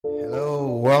Hello,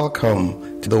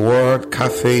 welcome to the Word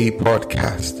Cafe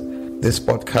podcast. This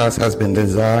podcast has been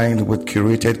designed with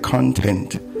curated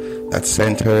content that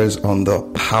centers on the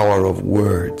power of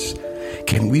words.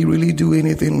 Can we really do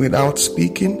anything without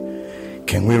speaking?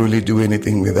 Can we really do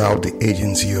anything without the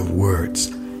agency of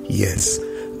words? Yes,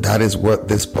 that is what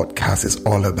this podcast is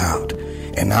all about.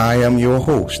 And I am your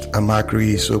host,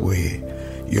 Amakri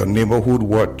Isoboye, your neighborhood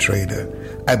word trader.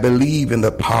 I believe in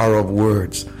the power of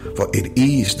words, for it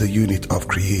is the unit of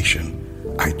creation.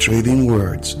 I trade in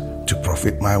words to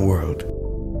profit my world.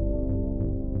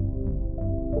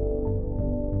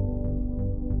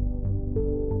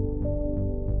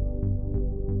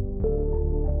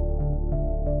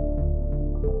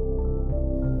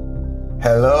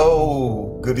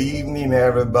 Hello, good evening,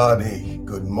 everybody.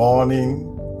 Good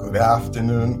morning, good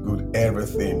afternoon, good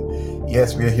everything.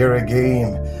 Yes, we're here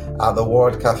again at the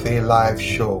Word Cafe live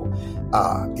show.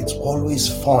 It's always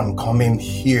fun coming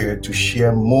here to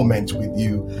share moments with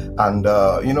you and,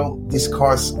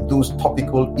 discuss those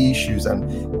topical issues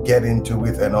and get into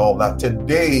it and all that.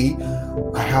 Today,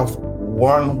 I have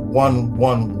one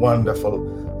wonderful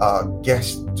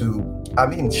guest to,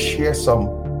 share some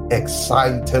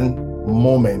exciting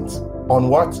moments on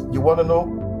what you want to know?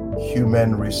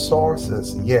 Human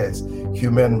resources. Yes,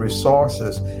 human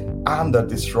resources and the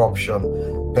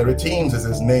disruption. Perry Teams is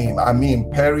his name.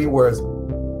 Perry was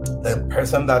the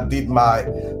person that did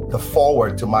the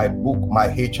forward to my book, my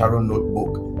HRO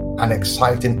notebook, An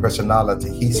Exciting Personality.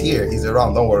 He's here, he's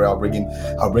around. Don't worry, I'll bring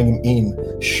him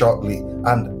in shortly.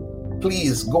 And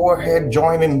please go ahead,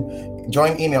 join in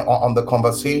on the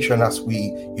conversation as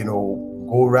we,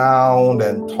 go around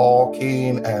and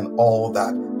talking and all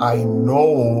that. I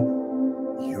know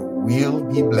you will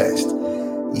be blessed.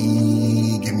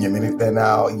 Give me a minute there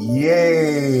now.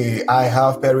 Yay! I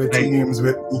have Perry Teams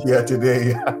with me here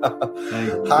today.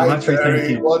 Hi,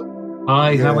 Perry.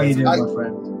 Hi, how are you doing, my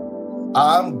friend?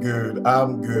 I'm good.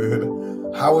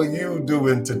 How are you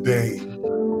doing today?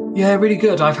 Yeah, really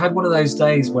good. I've had one of those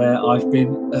days where I've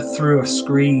been through a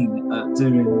screen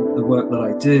doing the work that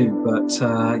I do, but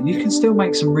you can still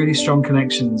make some really strong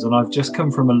connections. And I've just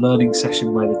come from a learning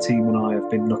session where the team and I have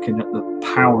been looking at the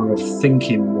power of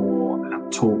thinking more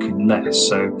and talking less.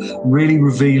 So really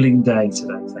revealing day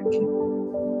today. Thank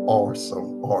you.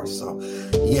 Awesome.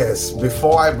 Yes,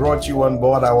 before I brought you on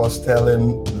board, I was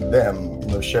telling them,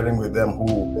 sharing with them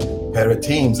who Perry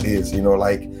Teams is,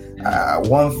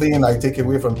 one thing I take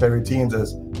away from Perry Teams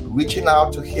is reaching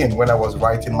out to him when I was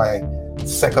writing my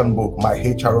second book, my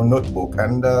HRO notebook,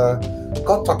 and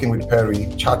got talking with Perry,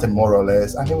 chatting more or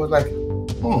less, and he was like,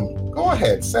 go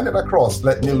ahead, send it across,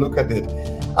 let me look at it.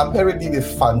 And Perry did a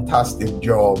fantastic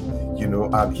job,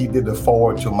 and he did the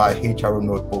forward to my HRO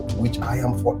notebook, which I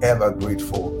am forever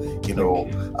grateful,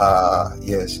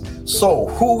 yes. So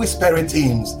who is Perry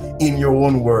Teams in your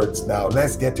own words now?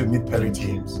 Let's get to meet Perry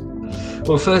Teams.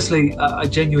 Well, firstly, a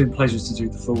genuine pleasure to do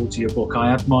the forward to your book.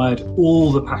 I admired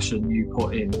all the passion you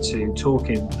put into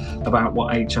talking about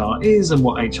what HR is and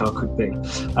what HR could be.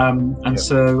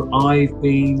 So I've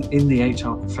been in the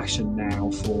HR profession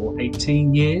now for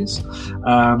 18 years.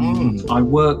 I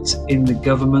worked in the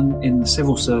government, in the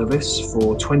civil service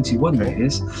for 21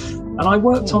 years. And I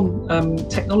worked on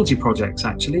technology projects,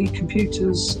 actually,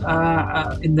 computers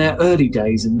in their early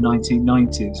days in the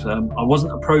 1990s. I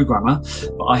wasn't a programmer,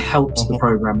 but I helped the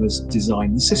programmers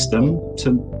design the system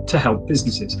to help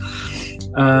businesses.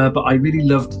 But I really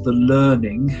loved the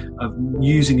learning of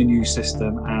using a new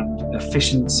system and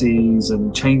efficiencies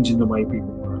and changing the way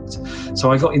people worked.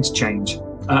 So I got into change.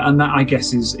 And that, I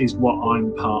guess, is what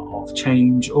I'm part of.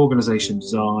 Change, organisation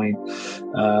design,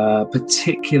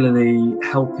 particularly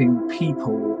helping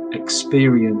people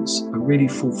experience a really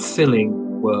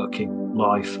fulfilling working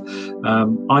life.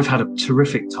 I've had a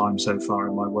terrific time so far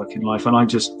in my working life, and I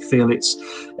just feel it's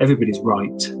everybody's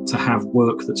right to have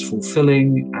work that's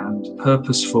fulfilling and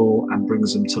purposeful and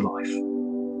brings them to life.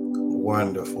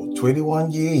 Wonderful.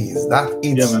 21 years. That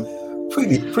is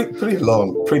pretty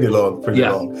long. Pretty long.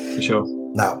 For sure.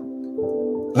 Now,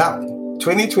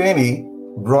 2020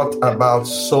 brought about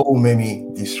so many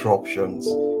disruptions,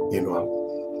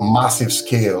 massive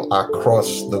scale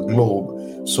across the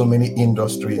globe. So many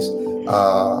industries,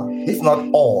 if not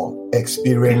all,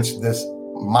 experienced this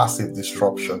massive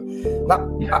disruption. Now,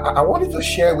 I wanted to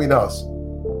share with us,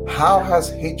 how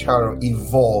has HR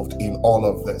evolved in all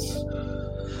of this?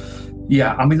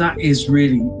 Yeah, that is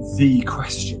really the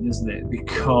question, isn't it?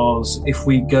 Because if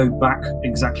we go back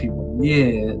exactly 1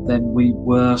 year, then we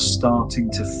were starting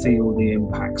to feel the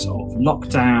impacts of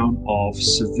lockdown, of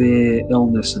severe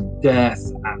illness and death,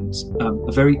 and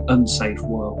a very unsafe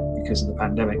world. because of the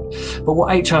pandemic. But what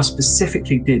HR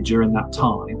specifically did during that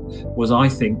time was, I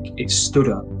think, it stood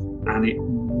up and it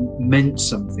meant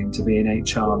something to be in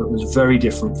HR that was very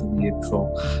different from the year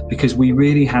before, because we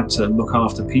really had to look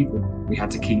after people. We had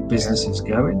to keep businesses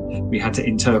going. We had to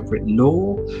interpret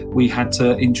law. We had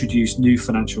to introduce new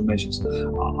financial measures.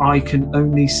 I can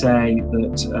only say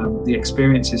that the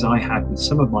experiences I had with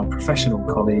some of my professional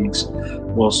colleagues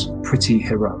was pretty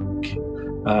heroic.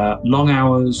 Long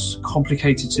hours,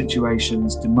 complicated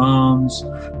situations, demands,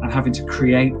 and having to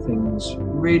create things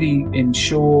really in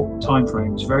short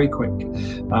timeframes, very quick.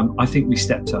 I think we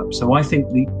stepped up. So I think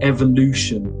the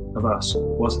evolution of us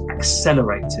was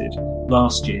accelerated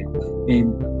last year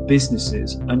in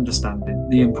businesses understanding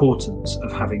the importance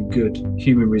of having good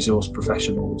human resource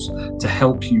professionals to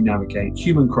help you navigate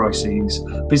human crises,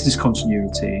 business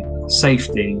continuity,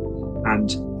 safety,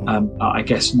 and I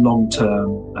guess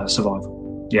long-term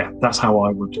survival. Yeah, that's how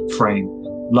I would frame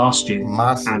last year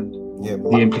and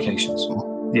the implications.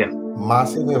 Yeah.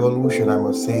 Massive evolution, I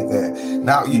must say there.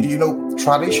 Now, you know,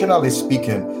 traditionally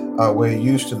speaking, we're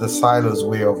used to the silos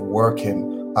way of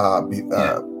working,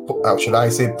 should I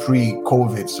say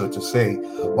pre-COVID, so to say.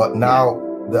 But now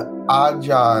the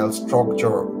agile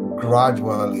structure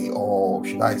gradually, or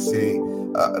should I say,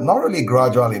 not really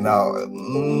gradually now,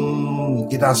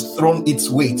 it has thrown its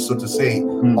weight, so to say,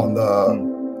 on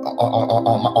the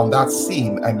on that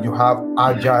scene, and you have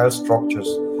agile structures.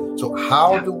 So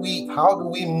how do we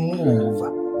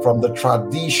move from the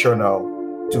traditional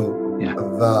to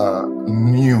the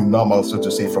new normal, so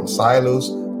to say, from silos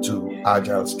to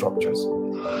agile structures?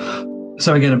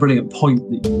 So again, a brilliant point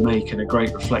that you make and a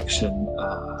great reflection,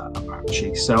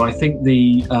 Apache. So I think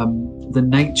the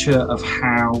nature of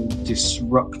how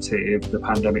disruptive the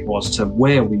pandemic was to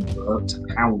where we worked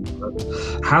and how we worked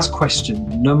has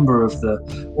questioned a number of the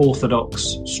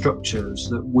orthodox structures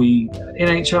that we in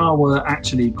HR were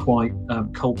actually quite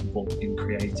culpable in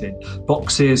creating.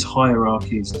 Boxes,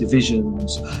 hierarchies,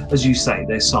 divisions, as you say,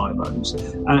 they're silos.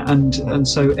 And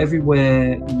so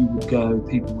everywhere you would go,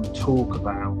 people would talk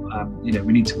about, we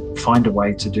need to find a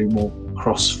way to do more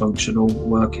cross-functional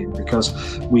working,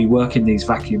 because we work in these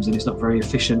vacuums and it's not very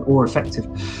efficient or effective.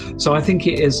 So I think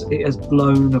it has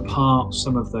blown apart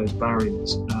some of those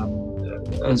barriers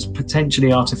as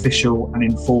potentially artificial and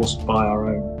enforced by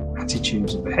our own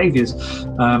attitudes and behaviours,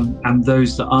 and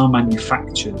those that are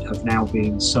manufactured have now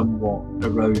been somewhat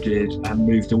eroded and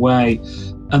moved away,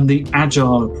 and the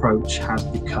agile approach has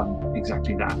become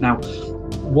exactly that. Now,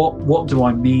 what do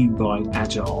I mean by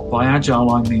agile? By agile,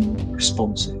 I mean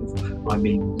responsive, I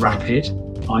mean rapid,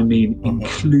 I mean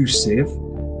inclusive,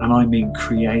 and I mean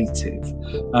creative.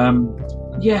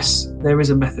 Yes, there is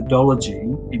a methodology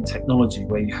in technology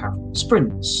where you have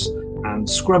sprints and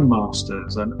scrum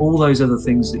masters and all those other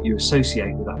things that you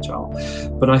associate with agile.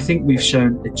 But I think we've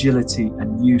shown agility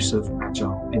and use of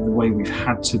agile in the way we've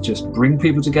had to just bring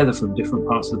people together from different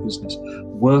parts of the business,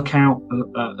 work out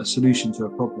a solution to a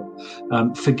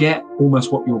problem, forget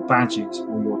almost what your badge is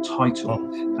or your title,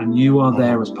 and you are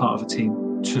there as part of a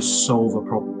team to solve a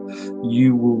problem.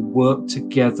 You will work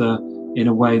together in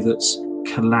a way that's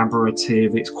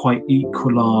collaborative, it's quite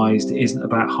equalized, it isn't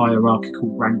about hierarchical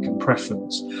rank and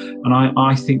preference. And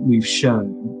I think we've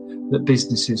shown that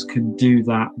businesses can do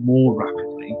that more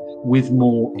rapidly, with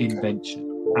more invention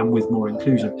and with more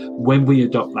inclusion when we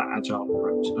adopt that agile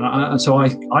approach. And so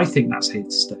I think that's here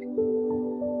to stay.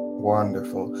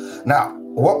 Wonderful. Now,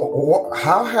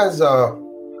 how has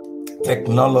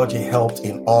technology helped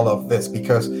in all of this?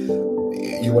 Because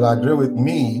you will agree with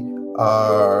me,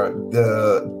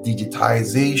 the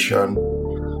digitization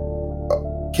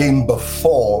came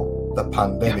before the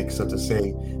pandemic, so to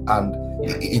say, and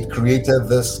it created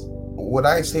this, would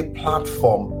I say,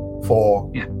 platform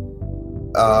for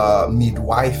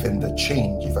midwifing the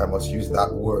change, if I must use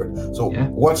that word. So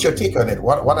what's your take on it?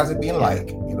 What has it been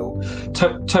like?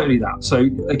 Totally that. So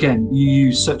again, you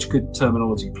use such good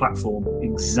terminology, platform,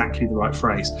 exactly the right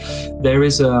phrase. There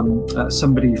is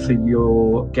somebody for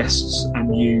your guests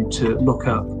and you to look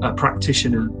up, a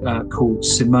practitioner called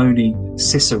Simone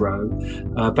Cicero,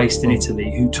 based in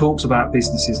Italy, who talks about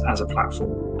businesses as a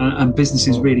platform. And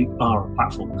businesses really are a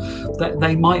platform.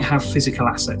 They might have physical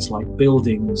assets like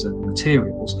buildings and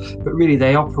materials, but really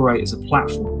they operate as a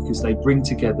platform because they bring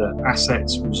together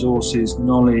assets, resources,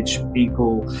 knowledge,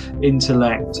 people,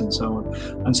 intellect, and so on.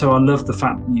 And so I love the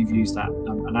fact that you've used that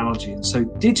analogy. And so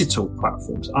digital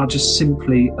platforms are just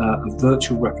simply a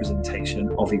virtual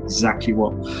representation of exactly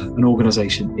what an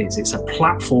organization is. It's a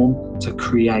platform to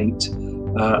create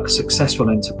a successful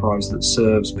enterprise that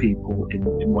serves people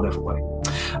in whatever way.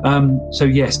 So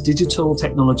yes, digital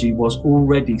technology was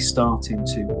already starting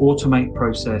to automate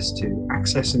process, to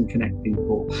access and connect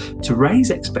people, to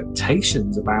raise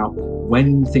expectations about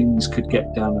when things could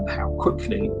get done and how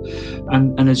quickly.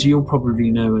 And as you'll probably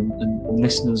know, and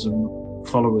listeners and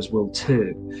followers will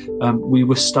too, we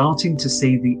were starting to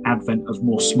see the advent of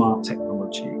more smart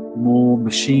technology, more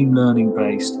machine learning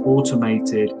based,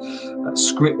 automated,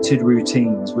 scripted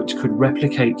routines which could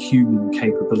replicate human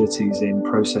capabilities in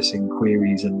processing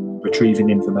queries and retrieving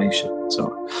information and so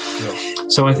on. Yeah.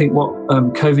 So I think what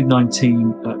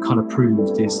COVID-19 kind of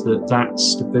proved is that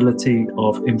stability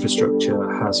of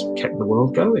infrastructure has kept the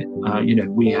world going.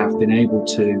 We have been able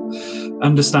to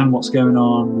understand what's going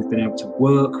on, we've been able to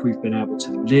work, we've been able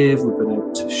to live, we've been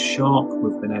able to shop,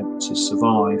 we've been able to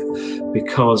survive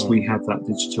because we had that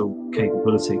digital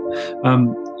capability.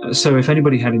 So if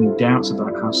anybody had any doubts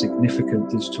about how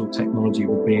significant digital technology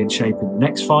will be in shape in the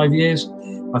next 5 years,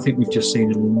 I think we've just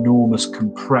seen an enormous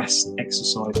compressed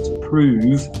exercise to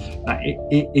prove that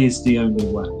it is the only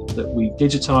way, that we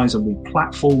digitize and we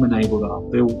platform enabled our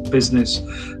business.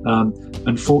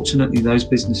 Unfortunately, those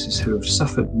businesses who have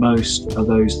suffered most are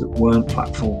those that weren't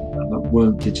platformed and that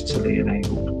weren't digitally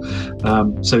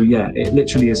enabled. So yeah, it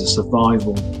literally is a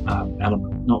survival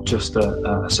element, not just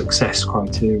a success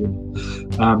criterion.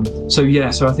 So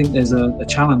I think there's a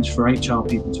challenge for HR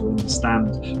people to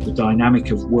understand the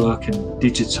dynamic of work and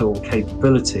digital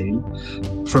capability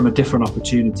from a different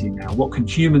opportunity now. What can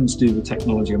humans do with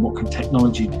technology and what can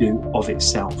technology do of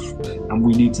itself? And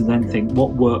we need to then think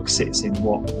what work sits in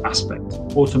what aspect,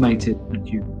 automated and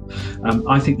human.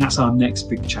 I think that's our next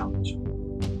big challenge.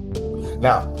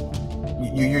 Now,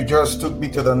 you just took me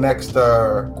to the next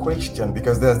question,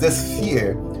 because there's this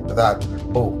fear that,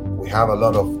 we have a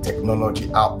lot of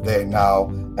technology out there now,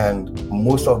 and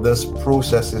most of these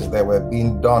processes that were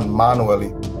being done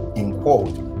manually, in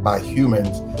quote, by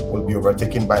humans will be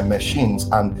overtaken by machines,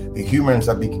 and the humans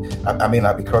are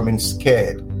becoming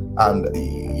scared. And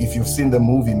if you've seen the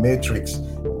movie Matrix,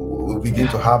 we'll begin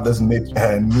to have this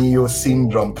Neo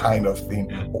syndrome kind of thing.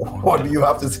 What do you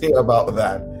have to say about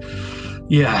that?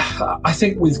 Yeah, I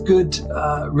think with good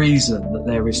reason that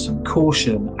there is some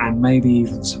caution and maybe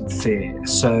even some fear.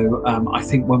 So I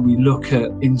think when we look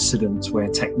at incidents where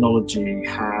technology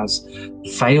has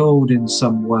failed in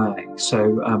some way,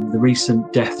 so the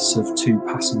recent deaths of 2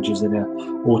 passengers in an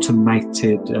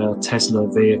automated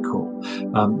Tesla vehicle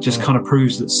just kind of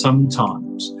proves that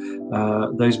sometimes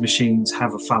those machines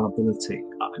have a fallibility.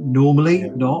 Normally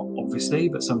not, obviously,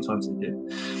 but sometimes they do.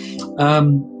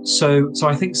 So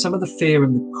I think some of the fear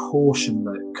and the caution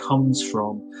that comes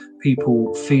from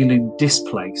people feeling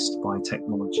displaced by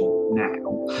technology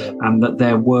now, and that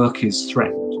their work is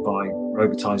threatened by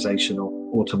robotization or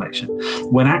automation,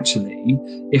 when actually,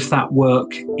 if that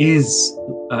work is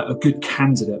a good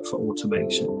candidate for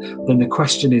automation, then the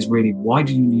question is really, why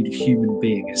do you need a human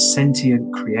being, a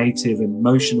sentient, creative,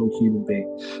 emotional human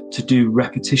being, to do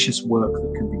repetitious work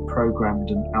that can be programmed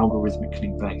and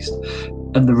algorithmically based?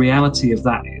 And the reality of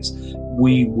that is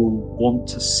we will want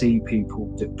to see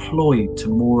people deployed to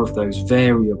more of those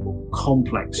variable,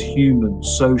 complex, human,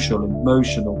 social,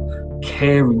 emotional,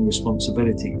 caring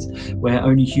responsibilities where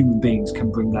only human beings can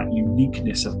bring that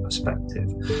uniqueness of perspective.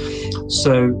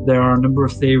 So there are a number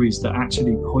of theories that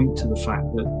actually point to the fact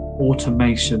that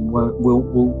automation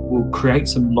will create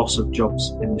some loss of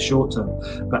jobs in the short term,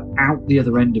 but out the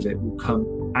other end of it will come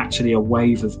actually a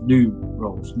wave of new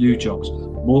roles, new jobs,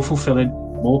 more fulfilling,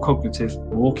 more cognitive,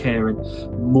 more caring,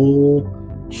 more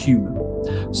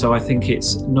human. So I think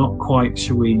it's not quite,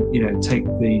 shall we, take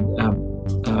the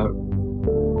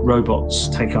robots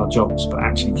take our jobs, but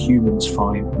actually humans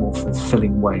find more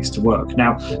fulfilling ways to work.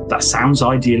 Now, that sounds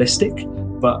idealistic,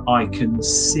 but I can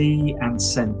see and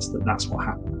sense that that's what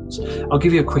happens. I'll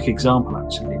give you a quick example,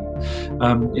 actually.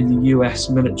 In the US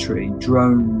military,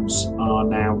 drones are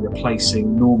now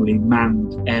replacing normally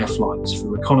manned air flights for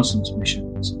reconnaissance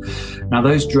missions. Now,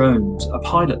 those drones are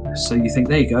pilotless, so you think,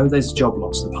 there you go, there's job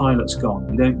loss, the pilot's gone.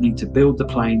 You don't need to build the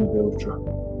plane, you build a drone.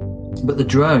 But the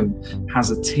drone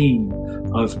has a team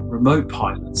of remote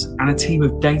pilots and a team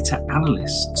of data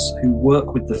analysts who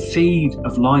work with the feed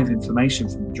of live information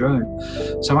from the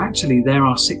drone. So actually there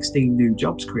are 16 new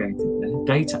jobs created there.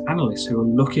 Data analysts who are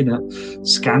looking at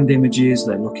scanned images,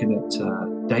 they're looking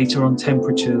at data on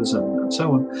temperatures and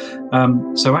so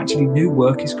on. So actually new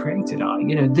work is created.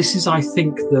 This is, I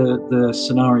think, the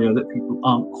scenario that people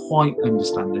aren't quite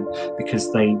understanding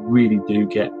because they really do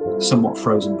get somewhat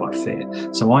frozen by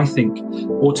fear. So I think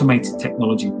automated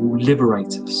technology will liberate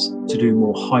us to do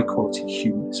more high quality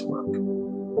humanist work.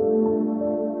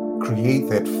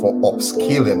 created for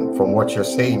upskilling. From what you're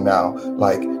saying now,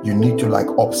 like you need to like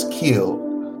upskill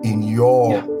in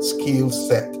your skill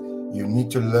set. You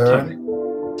need to learn.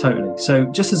 Totally. So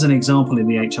just as an example in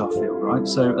the HR field, right?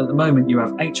 So at the moment you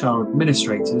have HR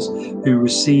administrators who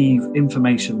receive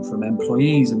information from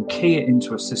employees and key it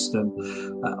into a system.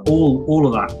 All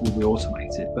of that will be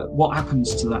automated. But what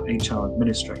happens to that HR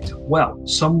administrator? Well,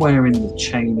 somewhere in the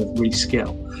chain of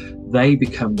reskill, they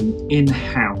become the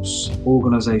in-house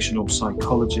organizational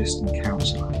psychologist and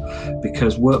counselor,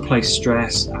 because workplace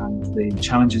stress and the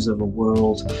challenges of a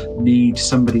world need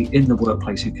somebody in the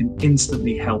workplace who can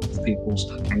instantly help with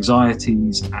people's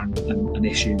anxieties and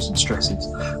issues and stresses.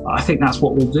 I think that's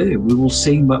what we'll do. We will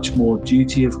see much more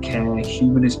duty of care,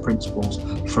 humanist principles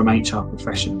from HR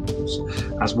professionals,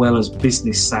 as well as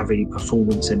business savvy,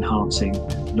 performance enhancing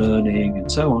learning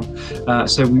and so on.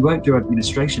 So we won't do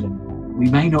administration anymore. We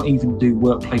may not even do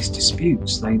workplace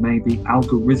disputes. They may be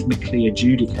algorithmically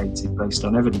adjudicated based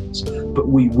on evidence, but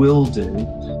we will do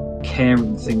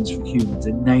caring things for humans,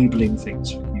 enabling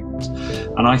things for humans.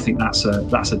 And I think that's a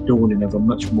dawning of a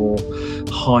much more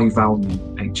high value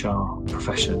HR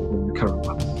profession than the current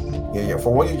one. Yeah.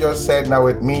 For what you just said now,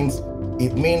 it means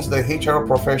the HR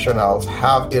professionals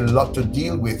have a lot to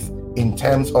deal with in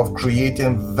terms of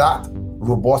creating that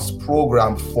robust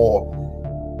program for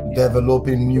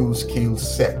developing new skill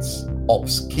sets,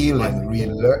 upskilling,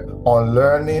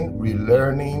 unlearning,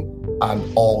 relearning,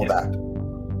 and all that.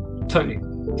 Totally.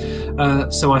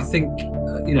 So I think,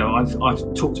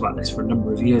 I've talked about this for a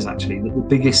number of years actually, that the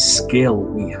biggest skill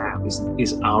we have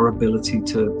is our ability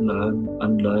to learn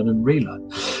and relearn.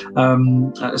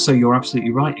 So you're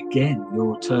absolutely right. Again,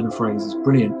 your turn of phrase is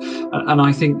brilliant. And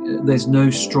I think there's no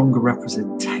stronger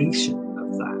representation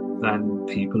of that than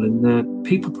people in the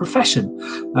people profession.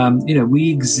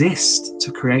 We exist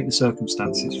to create the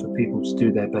circumstances for people to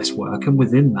do their best work, and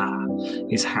within that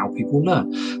is how people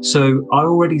learn. So I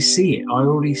already see it. I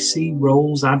already see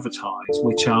roles advertised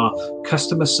which are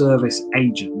customer service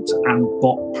agent and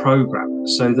bot programmer,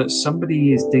 so that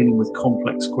somebody is dealing with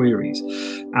complex queries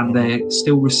and they're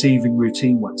still receiving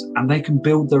routine ones, and they can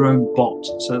build their own bot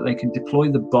so that they can deploy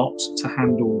the bot to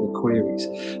handle the queries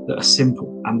that are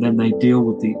simple, and then they deal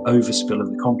with the overspill of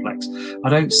the complex. I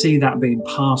don't see that being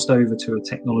passed over to a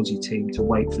technology team to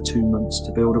wait for 2 months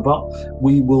to build a bot.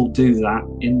 We will do that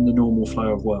in the normal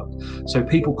flow of work. So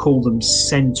people call them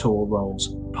centaur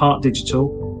roles, part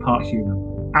digital, part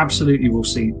human. Absolutely, we'll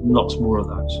see lots more of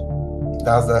those.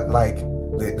 That's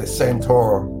the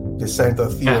centaur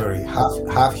theory,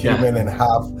 half human and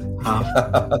half.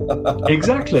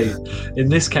 Exactly. In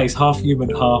this case, half human,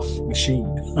 half machine.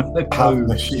 Half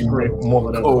machine,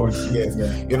 more code. Yes.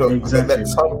 Yeah. Exactly.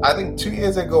 I think 2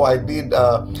 years ago I did.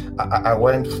 I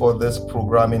went for this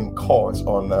programming course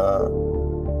on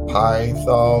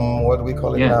Python. What do we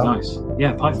call it now? Yeah, nice.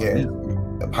 Yeah, Python.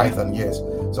 Yeah. Python. Yes.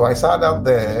 So I sat out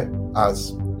there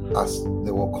as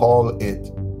they will call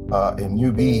it a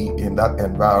newbie in that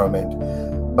environment.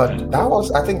 But that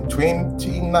was, I think,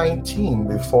 2019,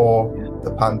 before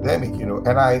the pandemic,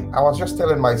 and I was just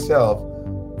telling myself,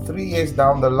 3 years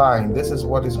down the line, this is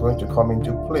what is going to come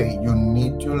into play. You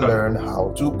need to learn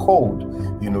how to code.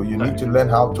 You need to learn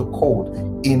how to code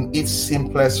in its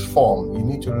simplest form. You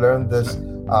need to learn this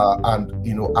and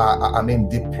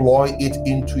deploy it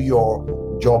into your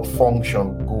job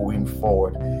function going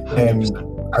forward.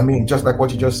 100%. And just like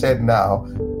what you just said now,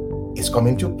 it's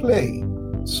coming to play.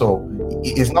 So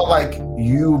it's not like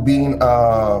you being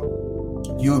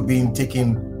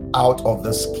taken out of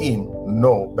the scheme,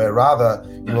 no, but rather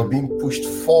you are being pushed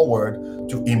forward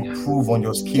to improve on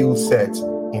your skill set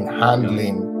in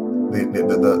handling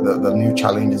the new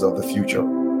challenges of the future.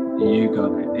 You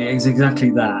got it. It is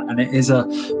exactly that, and it is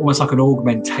almost like an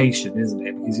augmentation, isn't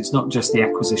it? Because it's not just the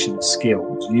acquisition of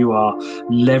skills. You are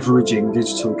leveraging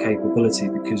digital capability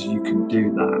because you can do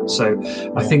that. So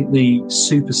I think the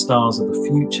superstars of the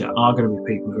future are going to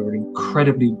be people who are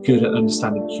incredibly good at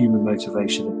understanding human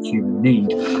motivation and human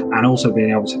need, and also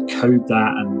being able to code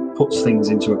that and put things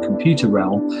into a computer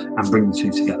realm and bring the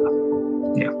two together.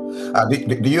 Yeah.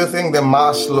 Do you think the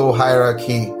Maslow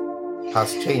hierarchy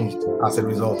has changed as a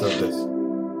result of this?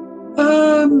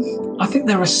 I think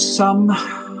there are some,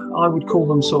 I would call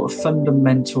them sort of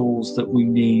fundamentals that we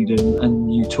need,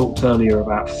 and you talked earlier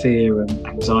about fear and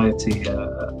anxiety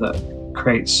that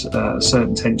creates a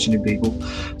certain tension in people.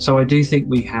 So I do think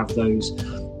we have those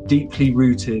deeply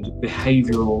rooted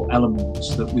behavioral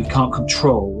elements that we can't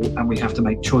control, and we have to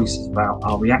make choices about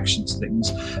our reaction to things.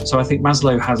 So I think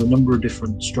Maslow has a number of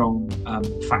different strong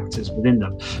factors within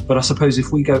them. But I suppose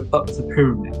if we go up the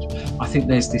pyramid, I think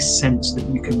there's this sense that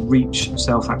you can reach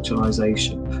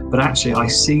self-actualization. But actually, I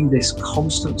see this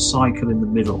constant cycle in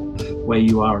the middle where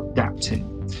you are adapting,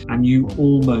 and you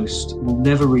almost will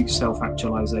never reach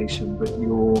self-actualization, but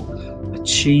your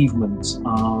achievements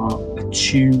are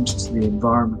attuned to the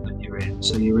environment that you're in.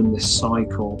 So you're in this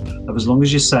cycle of, as long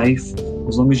as you're safe,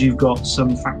 as long as you've got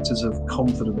some factors of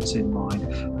confidence in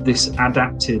mind, this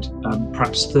adapted,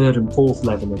 perhaps third and fourth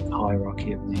level of the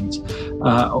hierarchy of needs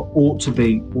ought to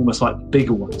be almost like the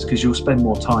bigger ones, because you'll spend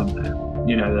more time there.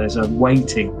 You know, there's a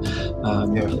waiting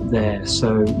there.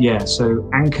 So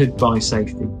anchored by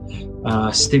safety,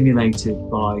 stimulated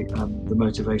by the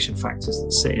motivation factors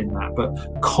that sit in that,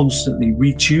 but constantly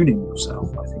retuning yourself,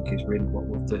 I think, is really what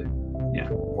we'll do. Yeah.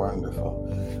 Wonderful.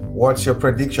 What's your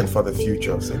prediction for the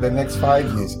future? Say the next 5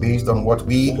 years, based on what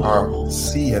we are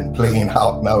seeing playing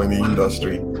out now in the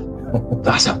industry.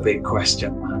 That's a big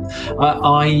question, man.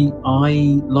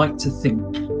 I like to think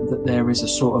that there is a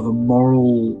sort of a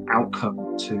moral outcome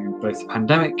to both the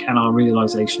pandemic and our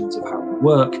realizations of how we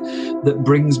work that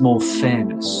brings more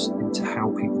fairness into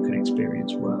how people can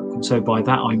experience work. And so by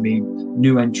that, I mean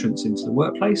new entrants into the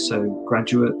workplace, so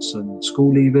graduates and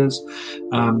school leavers,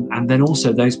 and then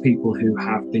also those people who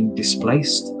have been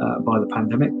displaced by the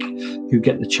pandemic, who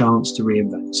get the chance to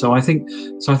reinvent. So I think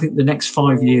the next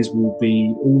 5 years will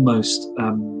be almost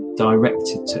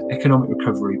directed to economic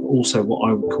recovery, but also what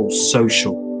I would call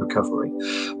social recovery.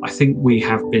 I think we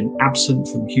have been absent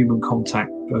from human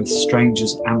contact, both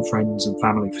strangers and friends and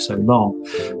family, for so long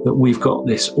that we've got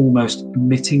this almost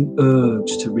emitting urge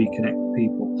to reconnect with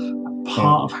people. And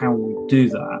part of how we do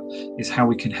that is how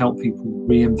we can help people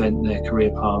reinvent their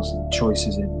career paths and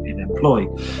choices in employ.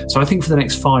 So I think for the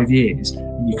next 5 years,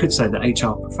 and you could say that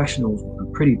HR professionals are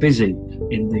pretty busy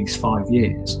in these 5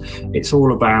 years, it's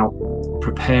all about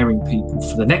preparing people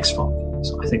for the next 5 years.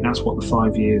 I think that's what the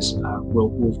 5 years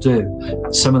will do.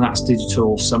 And some of that's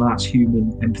digital, some of that's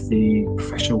human empathy,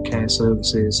 professional care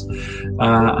services,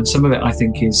 and some of it I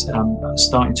think is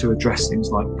starting to address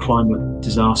things like climate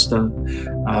disaster,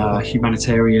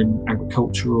 humanitarian,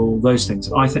 agricultural, those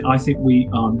things. I think we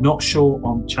are not sure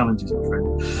on challenges, my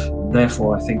friend.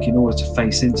 Therefore, I think in order to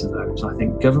face into those, I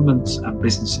think governments and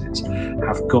businesses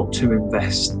have got to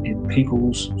invest in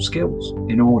people's skills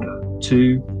in order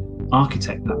to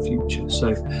architect that future.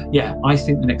 So yeah, I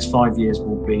think the next 5 years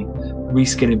will be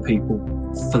reskilling people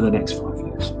for the next 5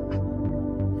 years.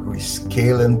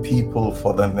 Rescaling people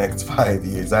for the next 5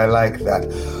 years. I like that.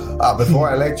 Before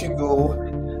I let you go,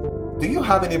 do you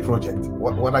have any project?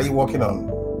 What are you working on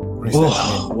recently?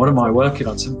 What am I working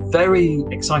on? Some very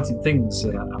exciting things,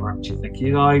 Aramchi, thank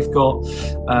you. I've got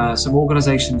some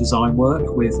organisation design work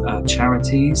with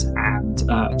charities and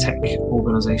a tech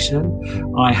organisation.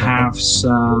 I have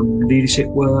some leadership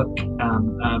work,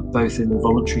 both in the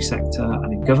voluntary sector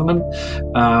and in government,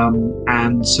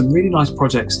 and some really nice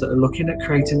projects that are looking at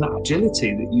creating that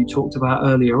agility that you talked about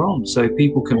earlier on, so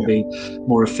people can be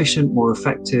more efficient, more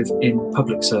effective in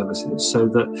public services, so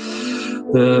that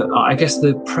I guess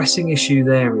the pressing issue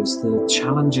there is the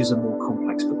challenges are more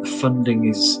complex, but the funding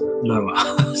is lower.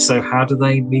 So how do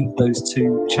they meet those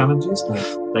two challenges?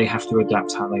 They have to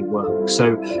adapt how they work.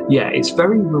 So yeah, it's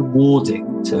very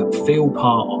rewarding to feel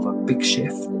part of a big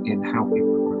shift in how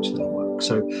people approach their work.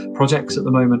 So projects at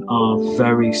the moment are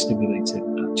very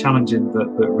stimulating, challenging, but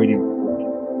really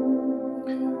rewarding.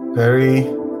 Perry,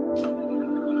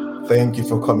 thank you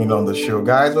for coming on the show.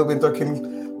 Guys, we've been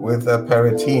talking with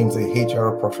Perry Teams, a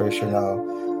HR professional.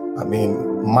 I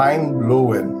mean,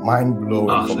 mind-blowing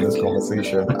from this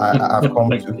conversation.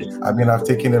 I've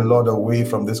taken a lot away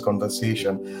from this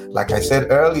conversation. Like I said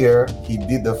earlier, he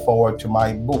did the forward to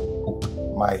my book,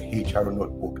 my HR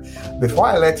notebook. Before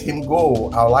I let him go,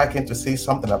 I'd like him to say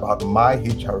something about my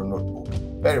HR notebook.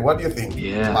 Perry, what do you think?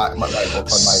 Yeah. My book.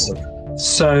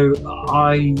 So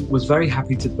I was very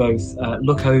happy to both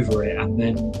look over it and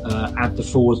then add the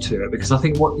forward to it, because I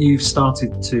think what you've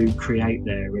started to create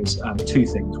there is two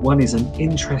things. One is an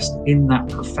interest in that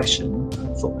profession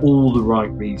for all the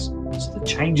right reasons, the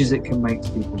changes it can make to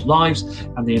people's lives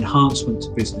and the enhancement to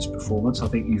business performance. I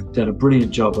think you've done a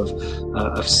brilliant job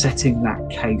of setting that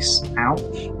case out.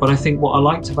 But I think what I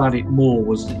liked about it more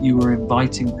was that you were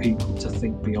inviting people to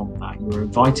think beyond that. You were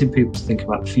inviting people to think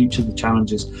about the future, the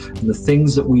challenges, and the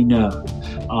things that we know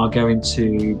are going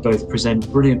to both present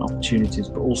brilliant opportunities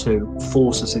but also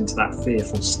force us into that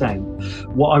fearful state.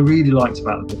 What I really liked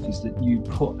about the book is that you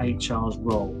put HR's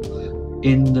role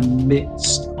in the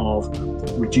midst of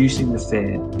reducing the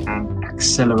fear and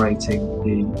accelerating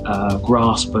the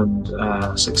grasp and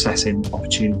success in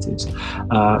opportunities.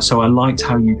 So I liked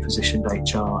how you positioned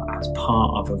HR as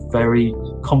part of a very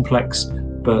complex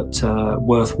but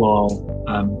worthwhile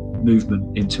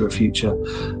movement into a future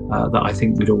that I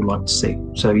think we'd all like to see.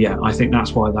 So yeah, I think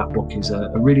that's why that book is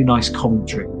a really nice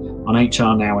commentary on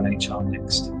HR now and HR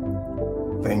next.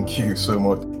 Thank you so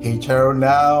much. HR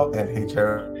now and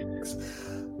HR next.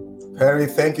 Perry,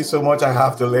 thank you so much. I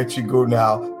have to let you go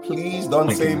now. Please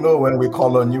don't say no when we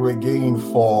call on you again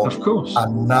for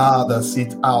another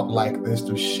sit out like this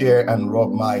to share and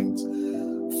rub minds.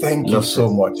 Thank you so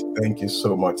much. Thank you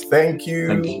so much. Thank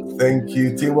you. Thank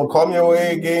you. Till we'll come your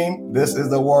way again. This is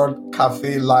the World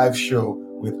Cafe Live Show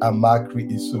with Amakri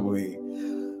Isuwe.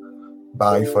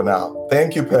 Bye for now.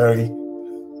 Thank you, Perry.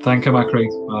 Thank you, Amakri.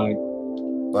 Bye.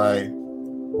 Bye.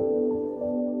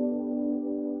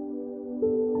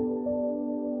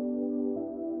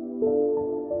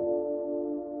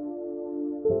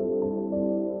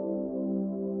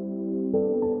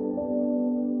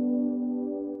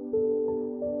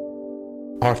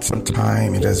 Awesome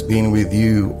time it has been with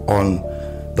you on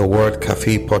the World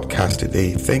Cafe podcast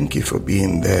today. Thank you for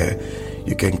being there.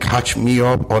 You can catch me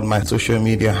up on my social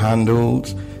media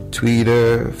handles,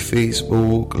 Twitter,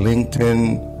 Facebook,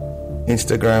 LinkedIn,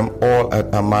 Instagram, all at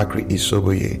Amakri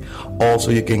Isoboye. Also,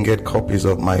 you can get copies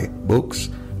of my books,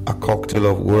 A Cocktail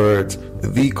of Words,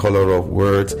 The Color of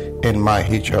Words, and my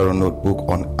HR notebook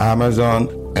on Amazon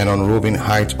and on Robin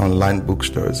Heights online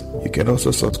bookstores. You can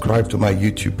also subscribe to my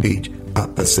YouTube page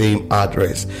at the same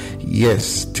address.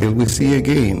 Yes, till we see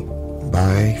again.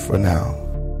 Bye for now.